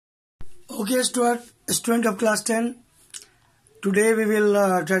Okay, student of class 10. Today we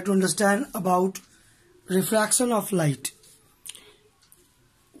will try to understand about refraction of light.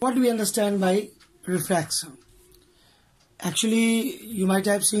 What do we understand by refraction? Actually, you might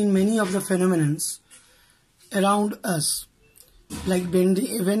have seen many of the phenomena around us, like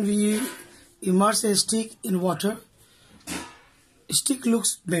bending. When we immerse a stick in water, stick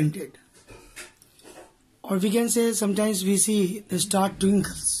looks bended. Or we can say sometimes we see the star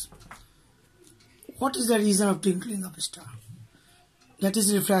twinkles. What is the reason of twinkling of a star? That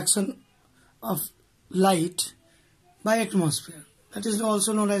is refraction of light by atmosphere. That is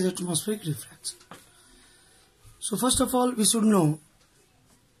also known as atmospheric refraction. So first of all, we should know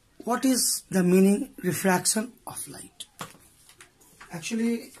what is the meaning refraction of light.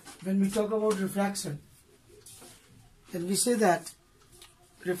 Actually, when we talk about refraction, then we say that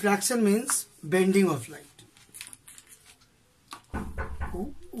refraction means bending of light.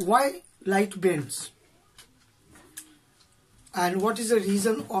 Why light bends? And what is the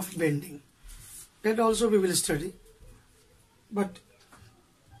reason of bending? That also we will study. But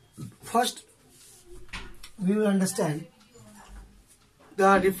first, we will understand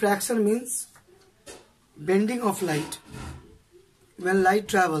the refraction means bending of light when light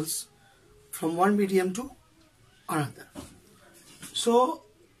travels from one medium to another. So,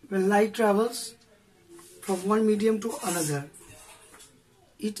 when light travels from one medium to another,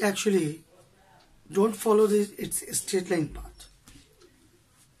 it actually don't follow its straight line path.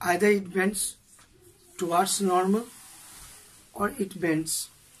 Either it bends towards normal or it bends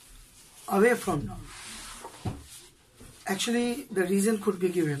away from normal. Actually, the reason could be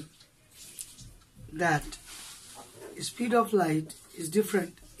given that speed of light is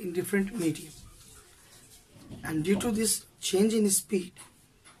different in different medium, and due to this change in speed,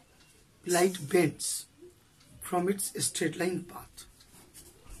 light bends from its straight line path.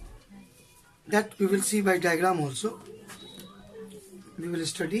 That we will see by diagram also. We will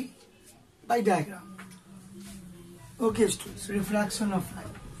study by diagram. Okay, students, refraction of light.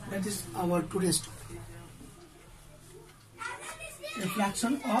 That is our today's topic.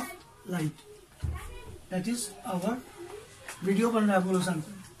 Refraction of light. That is our video ban raha hai, bolo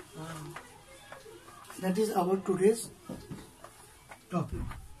Sanjay. That is our today's topic.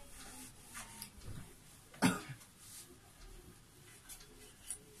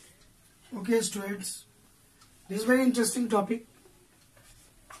 Okay, students, this is a very interesting topic,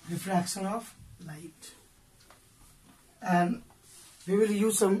 refraction of light, and we will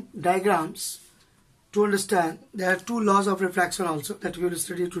use some diagrams to understand. There are two laws of refraction also that we will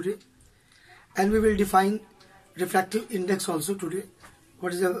study today, and we will define refractive index also today.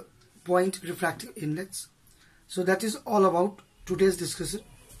 What is the point refractive index? So that is all about today's discussion.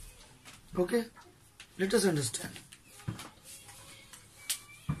 Okay, let us understand.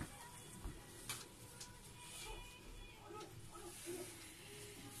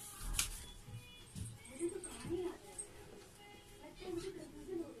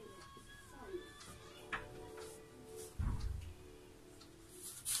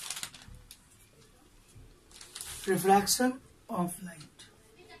 Refraction of light.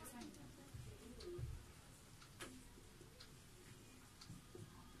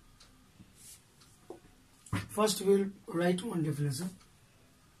 First we will write one definition.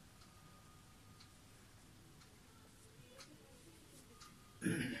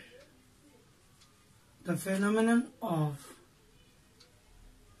 The phenomenon of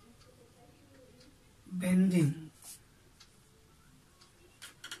bending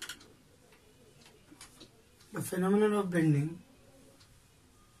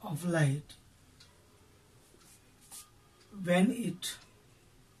of light when it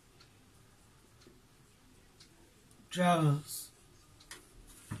travels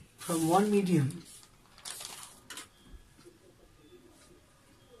from one medium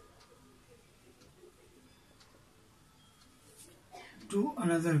to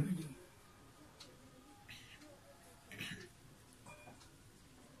another medium.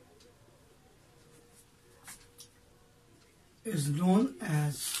 Is known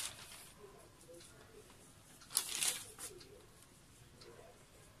as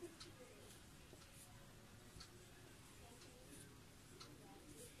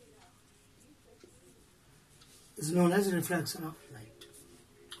refraction of light.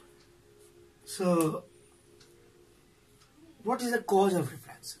 So, what is the cause of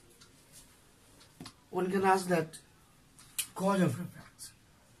refraction? One can ask that cause of refraction.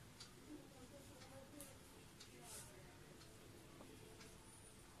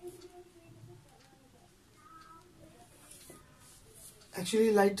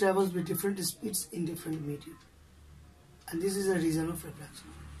 Actually, light travels with different speeds in different medium, and this is a reason of refraction.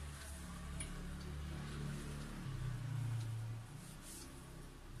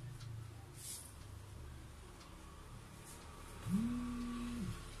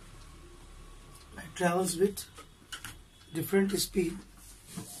 travels with different speed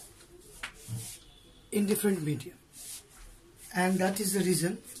in different medium, and that is the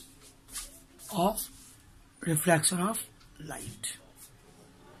reason of refraction of light.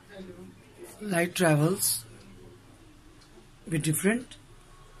 Light travels with different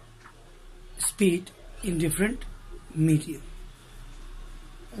speed in different medium,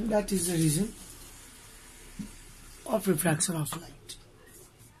 and that is the reason of refraction of light.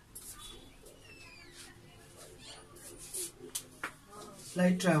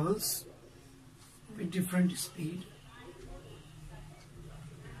 Light travels with different speed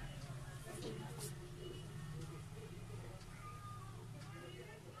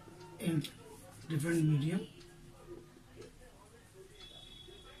in different medium,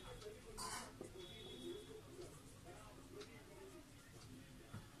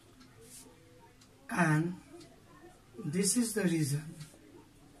 and this is the reason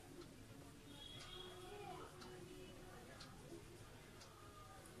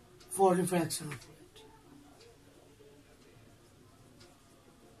for refraction of light.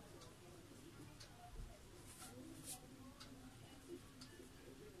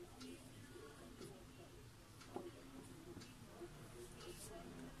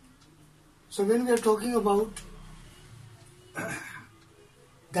 So when we are talking about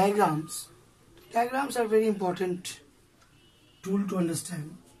diagrams are very important tool to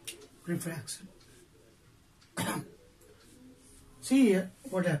understand refraction. See here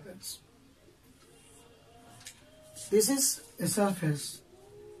what happens. This is a surface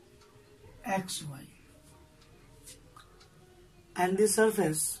XY, and this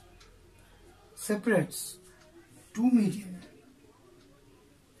surface separates two medium.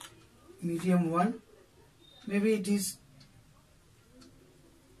 Medium 1, maybe it is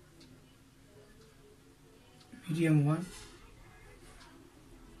medium 1,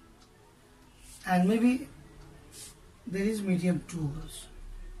 and maybe there is medium 2 also.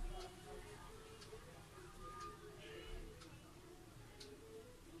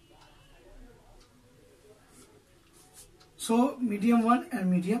 So medium 1 and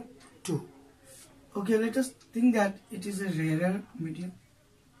medium 2. Okay, let us think that it is a rarer medium,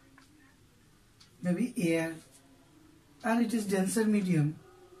 maybe air, and it is denser medium,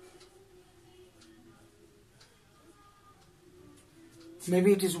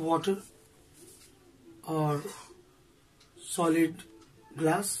 maybe it is water or solid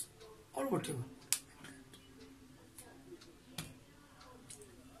glass or whatever.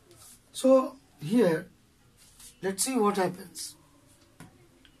 So here let's see what happens.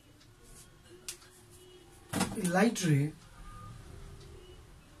 In light ray,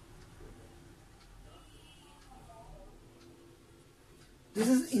 this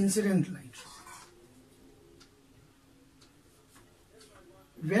is incident light.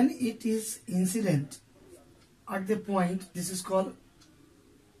 When it is incident at the point, this is called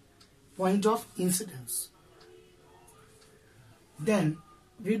point of incidence. Then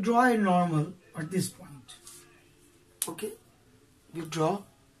we draw a normal at this point. Okay, we draw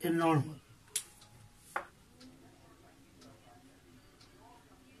a normal.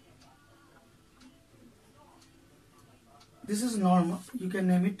 This is normal. You can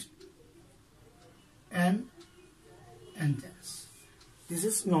name it N and dash. This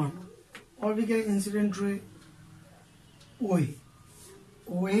is normal. Or we can incident ray OA.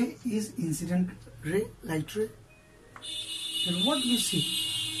 OA is incident ray, light ray. Then what we see?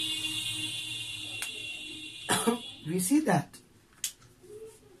 We see that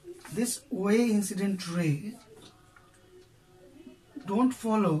this OA incident ray don't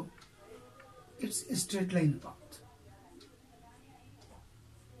follow its straight line path.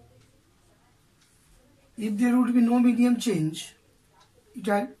 If there would be no medium change,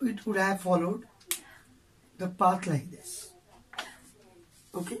 it would have followed the path like this.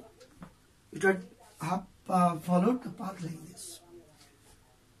 Okay, it would have followed the path like this.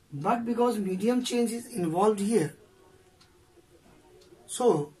 But because medium change is involved here,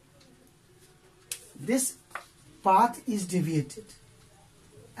 so this path is deviated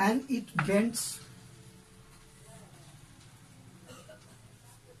and it bends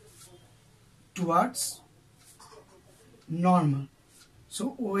towards normal.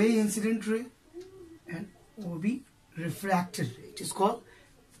 So OA incident ray and OB refracted ray. It is called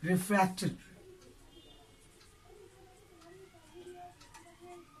refracted ray.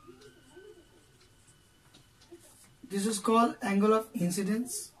 This is called angle of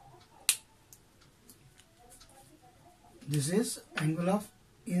incidence. This is angle of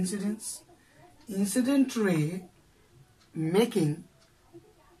incidence. Incident ray making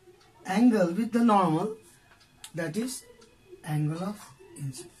angle with the normal, that is angle of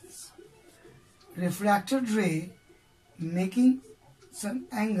incidence. refracted ray making some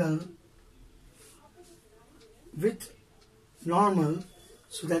angle with normal,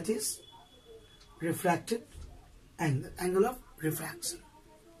 so that is refracted angle of refraction.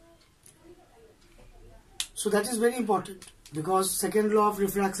 So that is very important, because second law of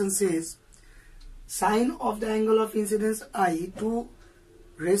refraction says sine of the angle of incidence I to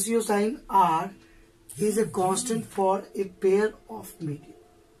ratio sine R is a constant for a pair of medium.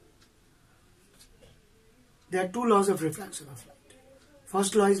 There are two laws of refraction of light.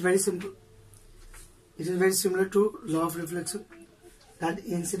 First law is very simple. It is very similar to law of reflection, that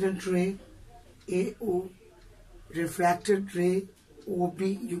incident ray AO, refracted ray OB,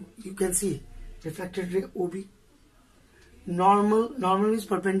 you can see refracted ray OB, normal is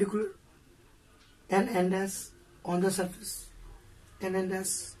perpendicular, N and S on the surface, N and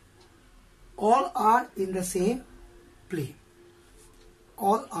S, all are in the same plane.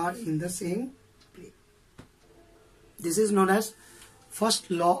 All are in the same plane. This is known as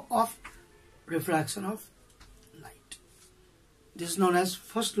first law of refraction of light. This is known as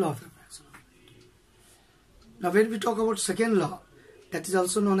first law of refraction of light. Now when we talk about second law, that is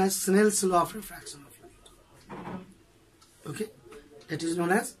also known as Snell's law of refraction of light. Okay, that is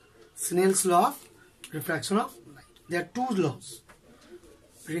known as Snell's law of refraction of light. There are two laws.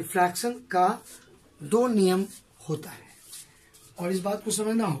 Refraction का दो नियम होता है, और इस बात को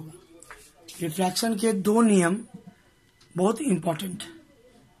समझना होगा, रिफ्रैक्शन के दो नियम बहुत इंपॉर्टेंट है,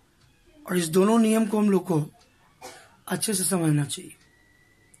 और इस दोनों नियम को हम लोग को अच्छे से समझना चाहिए.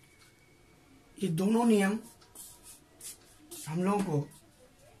 ये दोनों नियम हम लोगों को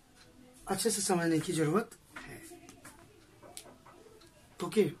अच्छे से समझने की जरूरत है.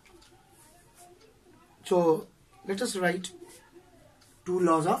 Okay, so let us right two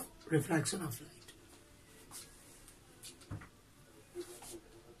laws of refraction of light.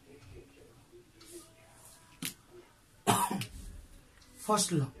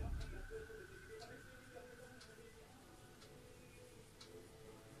 First law.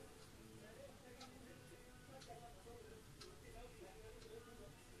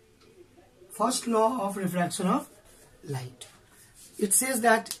 First law of refraction of light. It says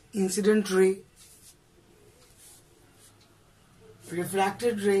that incident ray,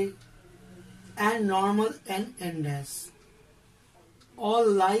 refracted ray and normal N and S all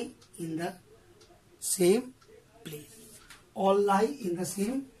lie in the same plane. All lie in the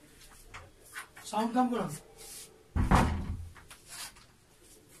same. Sound come from.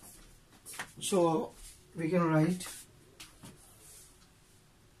 So we can write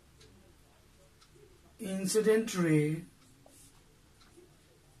incident ray,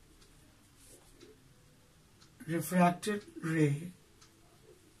 refracted ray,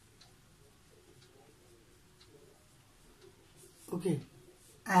 okay,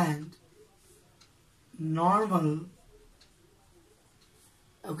 and normal,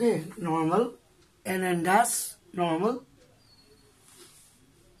 okay, normal, N and S, normal,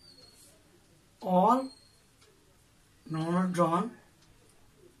 all normal drawn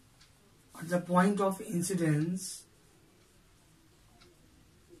at the point of incidence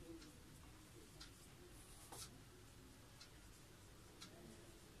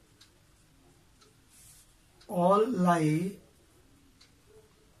all lie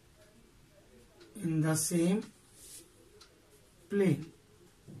in the same plane.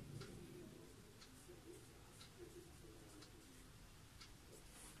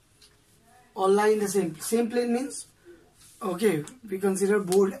 All lie in the same plane means, okay, we consider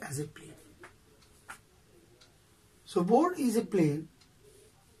board as a plane. So board is a plane.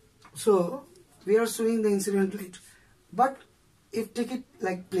 So we are showing the incident light, but if take it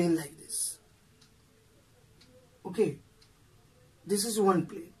like plane like this, okay, this is one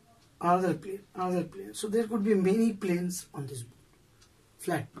plane, another plane, another plane. So there could be many planes on this board,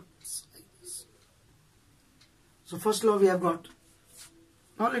 flat planes like this. So first law we have got.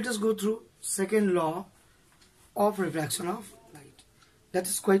 Now let us go through second law of refraction of light. That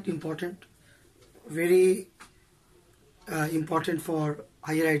is quite important, very important for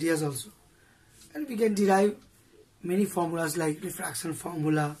higher ideas also. And we can derive many formulas like refraction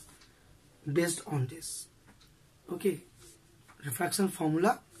formula based on this. Okay, refraction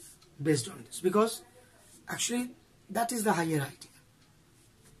formula based on this, because actually that is the higher idea.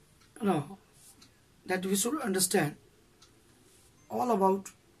 Now that we should understand all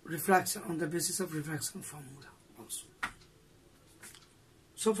about refraction on the basis of refraction formula also.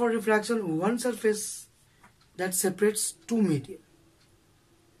 So for refraction, one surface that separates two medium,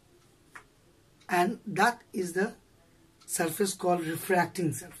 and that is the surface called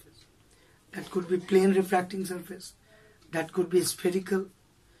refracting surface. That could be plane refracting surface, that could be spherical,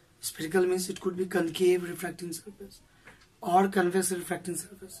 Spherical means it could be concave refracting surface or convex refracting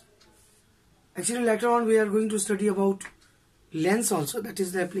surface. Actually, later on we are going to study about lens also, that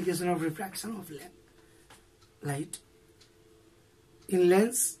is the application of refraction of light. In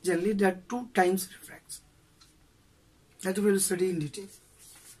lens, generally there are 2 times refracts. That we will study in detail.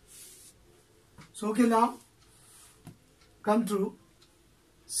 So, okay, now come to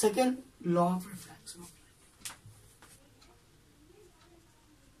second law of refraction of light.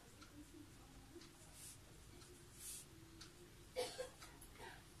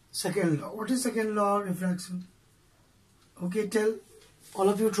 Second law. What is second law of refraction? Okay, tell all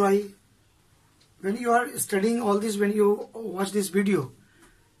of you, try. When you are studying all this, when you watch this video,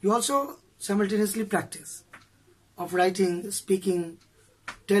 you also simultaneously practice of writing, speaking,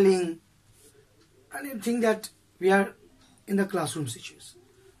 telling, and you think that we are in the classroom situation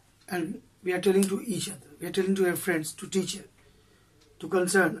and we are telling to each other, we are telling to our friends, to teacher, to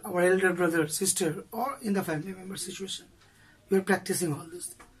concern our elder brother, sister, or in the family member situation. You are practicing all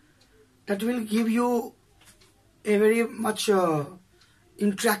this. That will give you a very much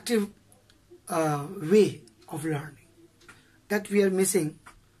interactive way of learning that we are missing,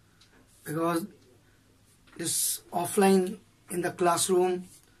 because this offline in the classroom,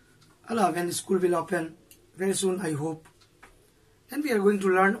 when the school will open very soon, I hope, then we are going to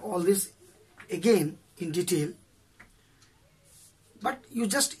learn all this again in detail. But you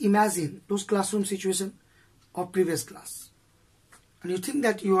just imagine those classroom situation of previous class and you think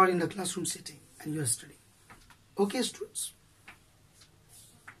that you are in the classroom setting and you are studying. Okay, students.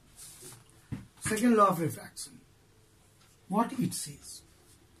 Second law of refraction. What it says?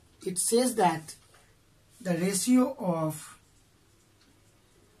 It says that the ratio of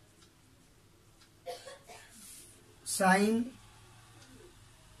sine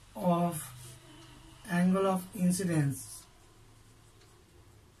of angle of incidence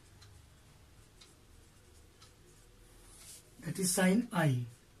that is sine I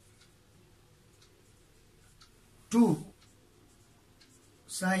to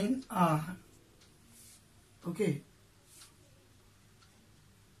sine R, okay,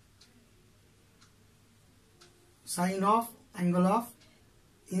 sine of angle of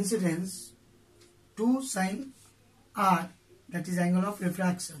incidence to sine R, that is angle of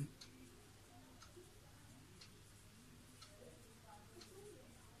refraction,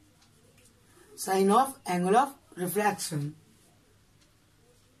 sine of angle of refraction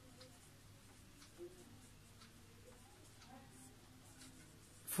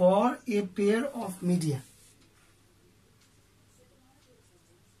for a pair of media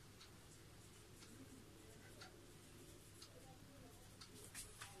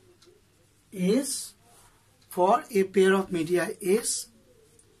is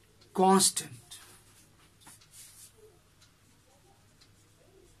constant.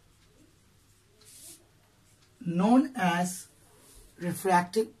 Known as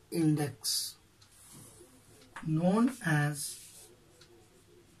refractive index. Known as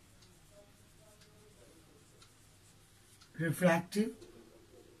refractive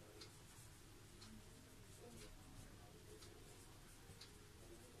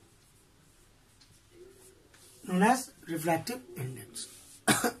index.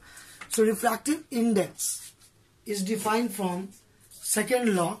 So refractive index is defined from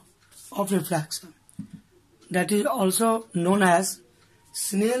second law of refraction, that is also known as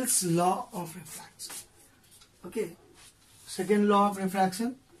Snell's law of refraction. Okay, second law of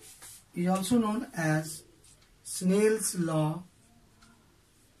refraction is also known as Snell's law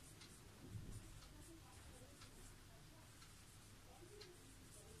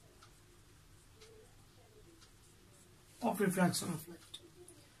of refraction of light.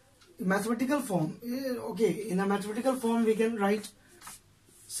 In mathematical form, okay, in a mathematical form we can write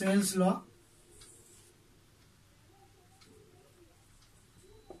Snell's law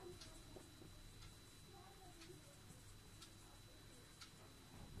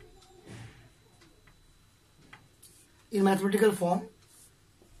in mathematical form,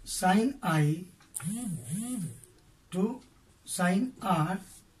 sine I to sine R,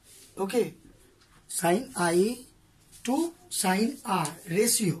 okay, sine I to sine R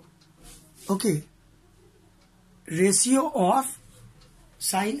ratio, okay, ratio of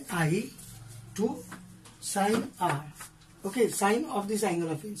sine I to sine R, okay, sine of this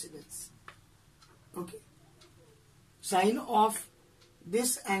angle of incidence, okay, sine of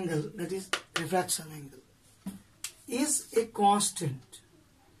this angle, that is refraction angle, is a constant.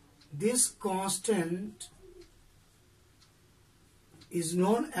 This constant is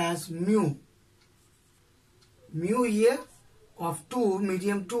known as mu. Mu here of 2,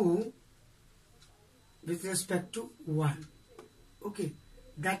 medium 2 with respect to 1. Okay,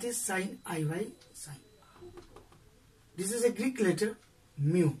 that is sin I by sin r. This is a Greek letter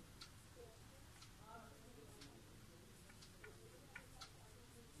mu.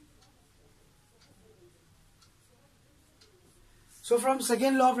 So from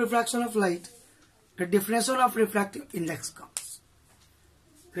second law of refraction of light, the definition of refractive index comes.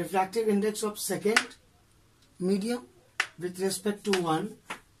 Refractive index of second medium with respect to one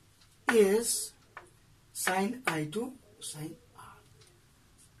is sin I to sin r.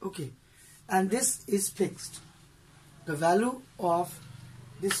 Okay, and this is fixed. The value of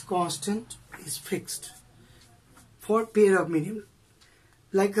this constant is fixed for pair of medium.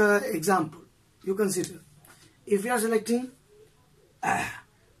 Like example, you consider if you are selecting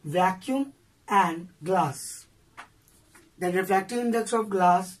vacuum and glass, the refractive index of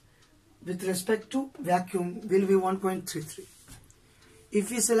glass with respect to vacuum will be 1.33. If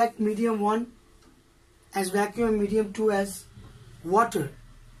we select medium 1 as vacuum and medium 2 as water,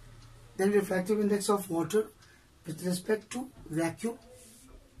 then refractive index of water with respect to vacuum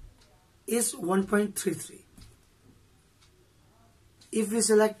is 1.33. If we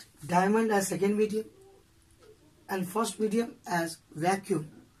select diamond as second medium and first medium as vacuum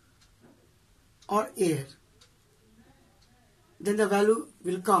or air, then the value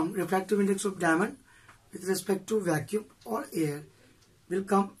will come, refractive index of diamond with respect to vacuum or air will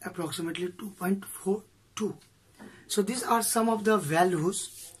come approximately 2.42. So these are some of the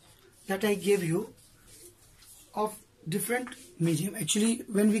values that I gave you of different medium. Actually,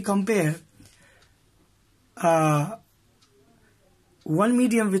 when we compare one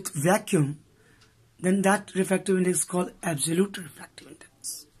medium with vacuum, then that refractive index is called absolute refractive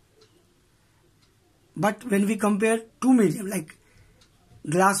index. But when we compare two medium like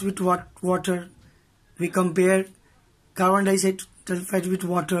glass with water, we compare carbon dioxide with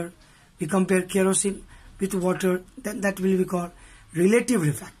water, we compare kerosene with water, then that will be called relative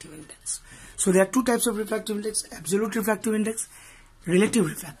refractive index. So there are two types of refractive index: absolute refractive index, relative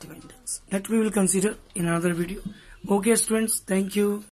refractive index, that we will consider in another video. Okay students, thank you.